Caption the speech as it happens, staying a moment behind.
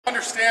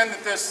understand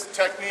that this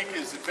technique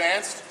is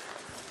advanced.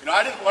 You know,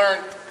 I didn't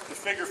learn the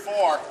figure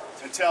four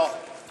until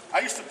I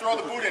used to throw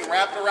the boot in,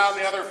 wrap it around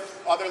the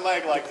other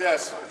leg like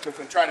this,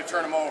 and try to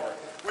turn him over,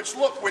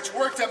 which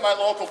worked at my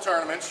local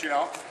tournaments, you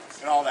know,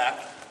 and all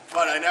that.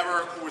 But I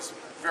never was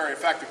very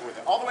effective with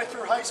it, all the way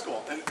through high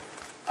school. And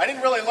I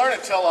didn't really learn it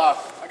until I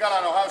got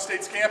on Ohio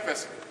State's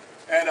campus,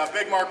 and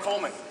Big Mark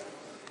Coleman.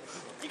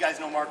 You guys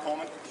know Mark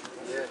Coleman?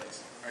 Yeah.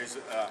 He's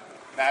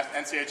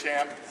NCAA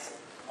champ,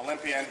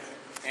 Olympian,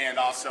 and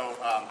also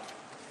a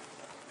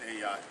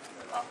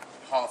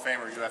Hall of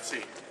Famer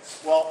UFC.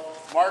 Well,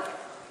 Mark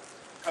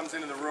comes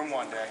into the room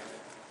one day,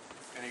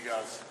 and he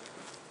goes,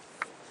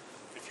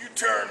 "If you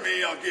turn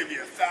me, I'll give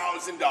you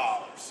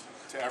 $1,000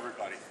 to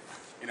everybody."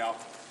 You know,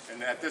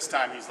 and at this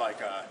time he's like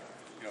a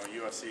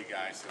UFC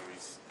guy, so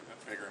he's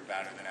bigger and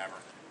badder than ever.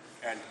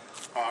 And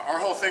our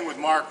whole thing with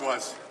Mark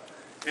was,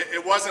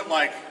 it wasn't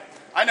like,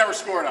 I never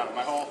scored on him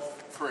my whole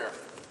career.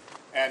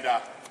 And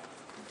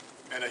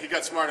he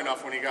got smart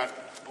enough when he got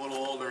a little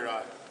older,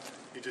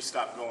 he just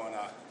stopped going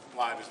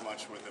live as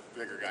much with the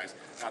bigger guys.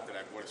 Not that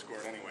I would have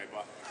scored anyway,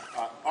 but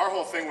our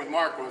whole thing with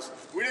Mark was,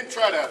 we didn't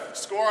try to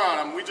score on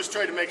him, we just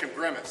tried to make him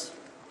grimace,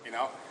 you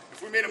know?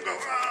 If we made him go,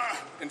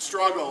 and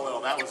struggle a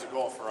little, that was the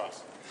goal for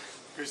us.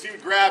 Because he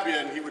would grab you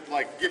and he would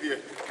like give you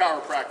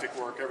chiropractic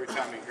work every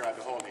time he grabbed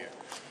a hold of you,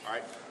 all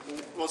right?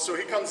 Well, so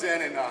he comes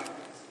in and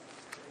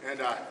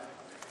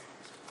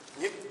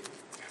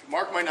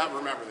Mark might not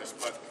remember this,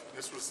 but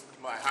this was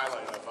my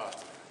highlight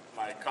of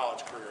my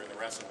college career in the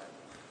wrestling room.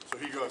 So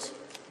he goes,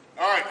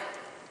 "All right,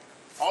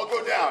 I'll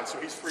go down." So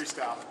he's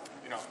freestyle,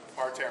 you know,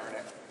 parterring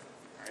it.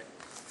 All right.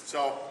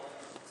 So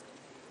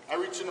I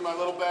reach into my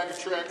little bag of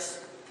tricks,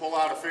 pull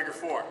out a figure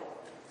four.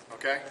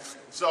 Okay.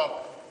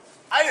 So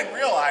I didn't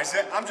realize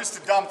it. I'm just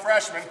a dumb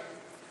freshman.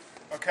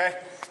 Okay.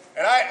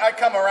 And I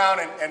come around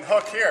and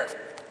hook here.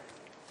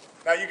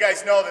 Now you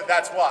guys know that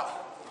that's what?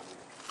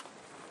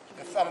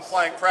 If I'm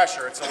applying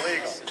pressure, it's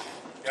illegal.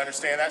 You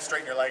understand that?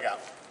 Straighten your leg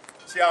out.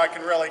 See how I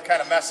can really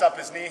kind of mess up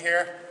his knee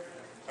here?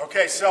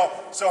 Okay, so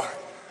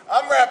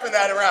I'm wrapping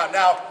that around.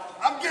 Now,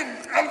 I'm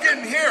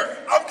getting here,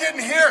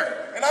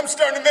 and I'm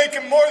starting to make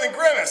him more than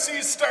grimace. See,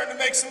 he's starting to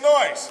make some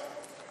noise.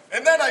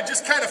 And then I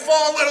just kind of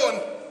fall a little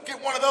and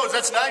get one of those.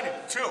 That's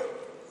 92.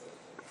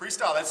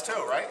 Freestyle, that's 2,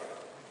 right?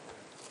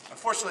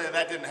 Unfortunately,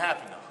 that didn't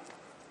happen,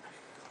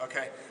 though.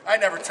 Okay, I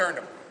never turned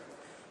him.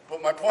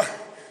 But my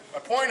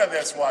point of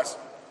this was,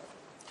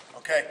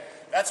 okay,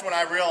 that's when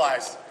I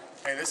realized,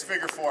 hey, this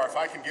figure four, if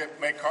I can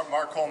make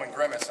Mark Coleman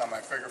grimace on my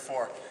figure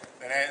four,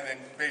 then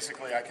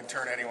basically I can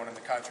turn anyone in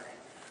the country,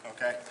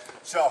 okay?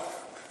 So,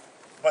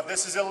 but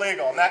this is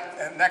illegal.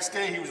 And next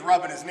day he was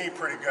rubbing his knee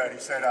pretty good. He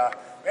said,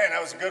 man,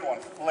 that was a good one.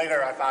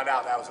 Later I found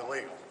out that was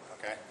illegal,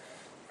 okay?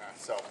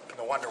 So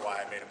no wonder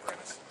why I made him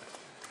grimace,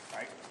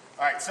 right?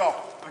 All right, so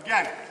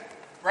again,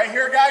 right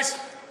here, guys,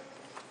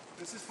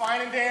 this is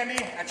fine and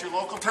dandy at your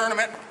local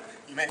tournament.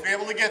 You may be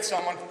able to get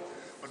someone,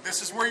 but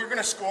this is where you're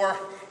gonna score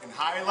in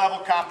high-level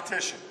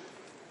competition.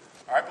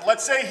 All right, but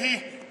let's say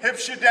he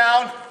hips you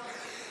down,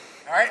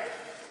 all right?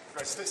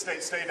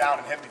 Stay down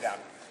and hit me down,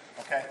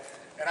 okay?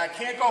 And I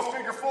can't go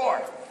figure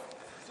four.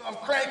 So I'm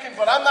cranking,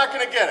 but I'm not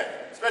gonna get it,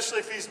 especially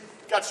if he's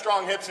got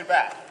strong hips and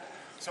back.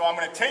 So I'm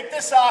gonna take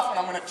this off and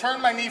I'm gonna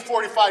turn my knee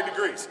 45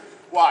 degrees.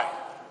 Why?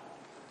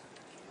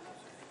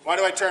 Why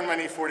do I turn my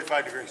knee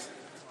 45 degrees?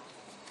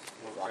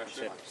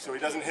 So he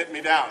doesn't hit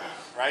me down,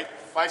 right?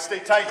 If I stay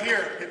tight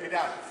here, hit me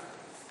down.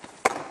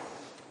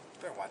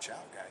 Better watch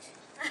out, guys.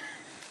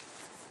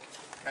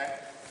 Okay?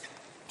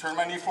 Turn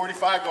my knee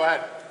 45, go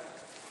ahead.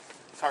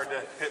 It's hard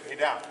to hit me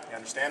down. You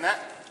understand that?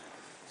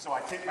 So I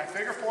take my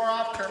figure four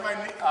off, turn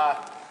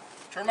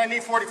my knee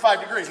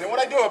 45 degrees. Now what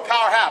I do a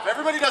power half,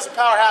 everybody does a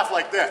power half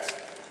like this,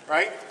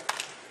 right?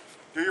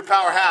 Do your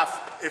power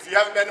half. If you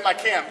haven't been to my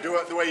camp, do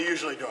it the way you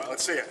usually do it.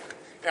 Let's see it.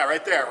 Yeah,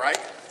 right there, right?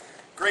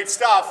 Great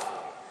stuff,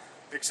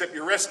 except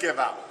your wrists give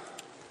out.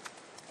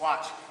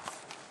 Watch.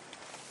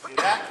 See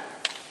that?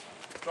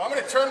 So I'm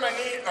going to turn my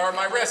knee or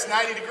my wrist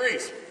 90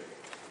 degrees,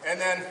 and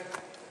then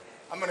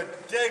I'm going to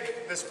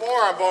dig this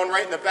forearm bone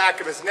right in the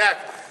back of his neck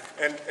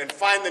and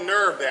find the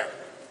nerve there.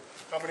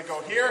 So I'm going to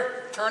go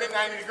here, turn it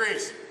 90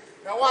 degrees.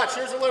 Now watch,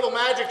 here's a little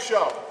magic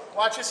show.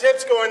 Watch his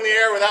hips go in the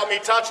air without me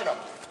touching them.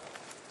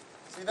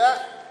 See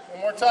that?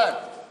 One more time.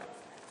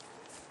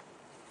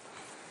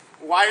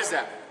 Why is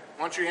that?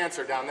 Why don't you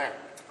answer down there?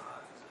 It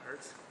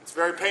hurts. It's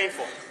very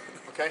painful.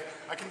 Okay?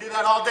 I can do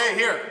that all day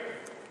here.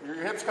 Your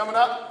hips coming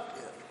up?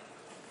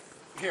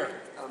 Yeah. Here.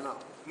 Oh, no.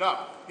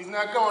 No. He's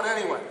not going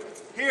anywhere.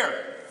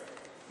 Here.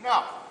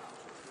 No.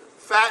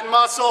 Fat and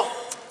muscle,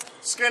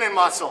 skin and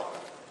muscle.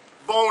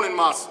 Bone and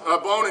muscle.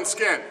 Bone and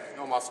skin.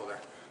 No muscle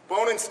there.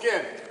 Bone and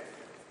skin.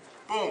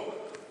 Boom.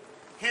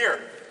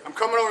 Here. I'm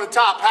coming over the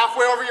top.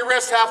 Halfway over your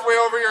wrist, halfway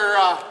over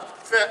your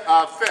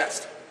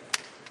fist.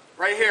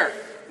 Right here.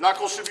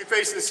 Knuckles should be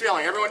facing the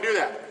ceiling. Everyone do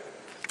that.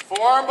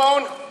 Forearm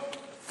bone,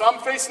 thumb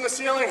facing the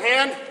ceiling,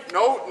 hand,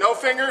 no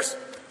fingers,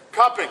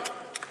 cupping.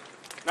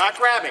 Not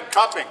grabbing,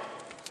 cupping.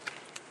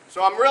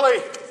 So I'm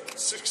really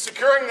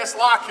securing this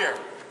lock here.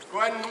 Go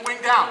ahead and wing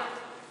down.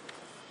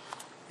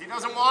 He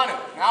doesn't want it.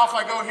 Now if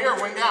I go here,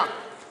 wing down.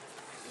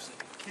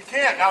 He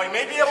can't. Now he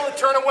may be able to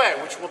turn away,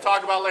 which we'll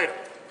talk about later.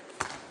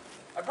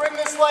 I bring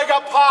this leg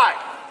up high.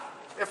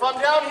 If I'm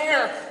down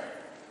here,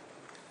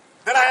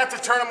 then I have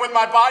to turn him with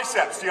my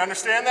biceps. Do you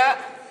understand that?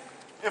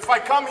 If I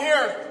come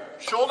here,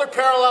 shoulder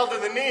parallel to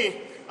the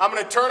knee, I'm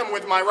going to turn him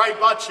with my right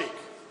butt cheek.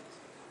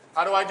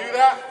 How do I do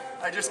that?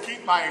 I just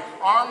keep my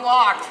arm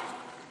locked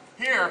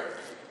here,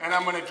 and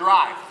I'm going to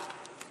drive.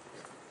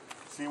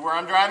 See where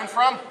I'm driving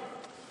from?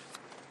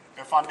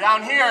 If I'm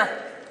down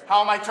here,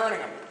 how am I turning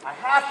him? I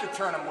have to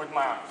turn him with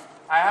my arms.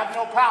 I have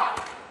no power.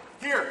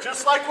 Here,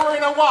 just like we're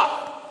in a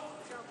what?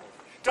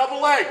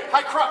 Double leg,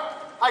 high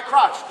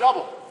crotch,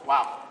 double.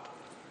 Wow.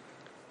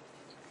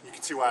 You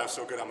can see why I was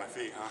so good on my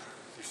feet, huh?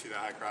 You see that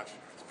high crotch?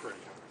 It's pretty.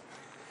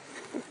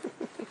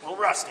 A little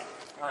rusty.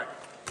 All right.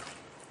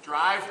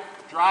 Drive,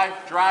 drive,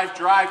 drive,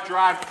 drive,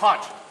 drive,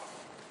 punch.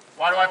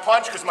 Why do I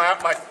punch? Because my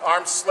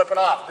arm's slipping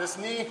off. This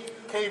knee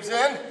caves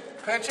in,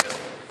 pinches,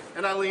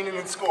 and I lean in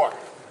and score.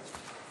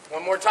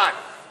 One more time.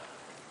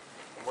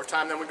 One more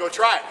time, then we go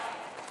try it.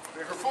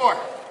 Figure 4.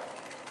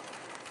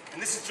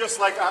 And this is just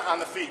like on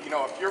the feet. You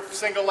know, if your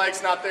single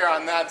leg's not there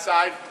on that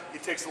side, he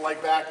takes the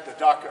leg back, the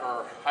duck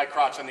or high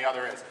crotch on the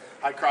other is.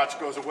 High crotch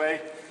goes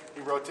away,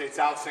 he rotates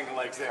out, single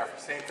leg's there.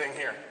 Same thing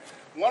here.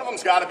 One of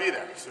them's got to be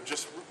there, so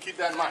just keep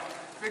that in mind.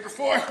 Figure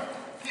 4,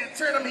 can't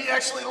turn him, he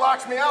actually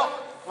locks me out.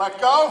 Let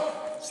go,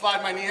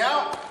 slide my knee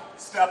out,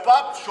 step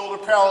up,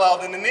 shoulder parallel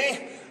to the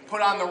knee,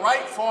 put on the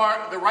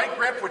right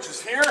grip, which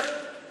is here,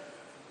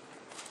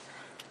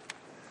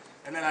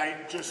 and then I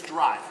just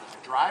drive.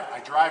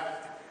 I drive,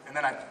 and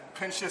then I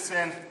pinch this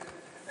in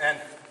and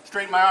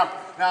straighten my arm.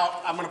 Now,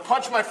 I'm going to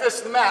punch my fist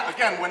to the mat.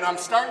 Again, when I'm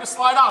starting to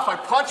slide off, I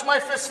punch my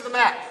fist to the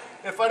mat.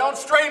 If I don't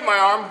straighten my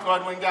arm, go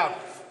ahead, wing down.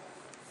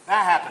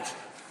 That happens.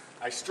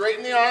 I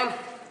straighten the arm,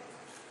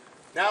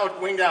 now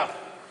wing down.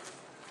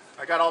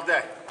 I got all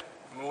day.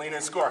 I'm going to lean in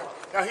and score.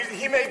 Now,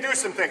 he may do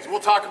some things. We'll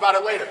talk about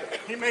it later.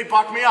 He may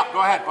buck me up. Go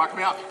ahead, buck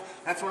me up.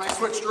 That's when I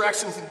switch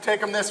directions and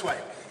take him this way.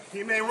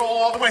 He may roll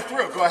all the way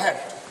through. Go ahead.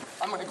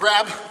 I'm going to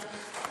grab,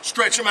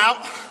 stretch him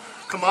out,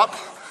 come up,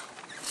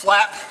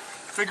 flat,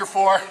 figure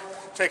 4,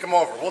 take him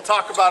over. We'll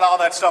talk about all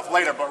that stuff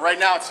later, but right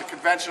now it's a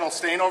conventional,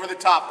 staying over the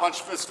top,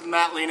 punch fist to the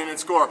mat, lean in and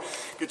score.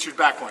 Get your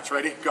back punch.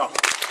 Ready? Go.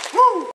 Woo!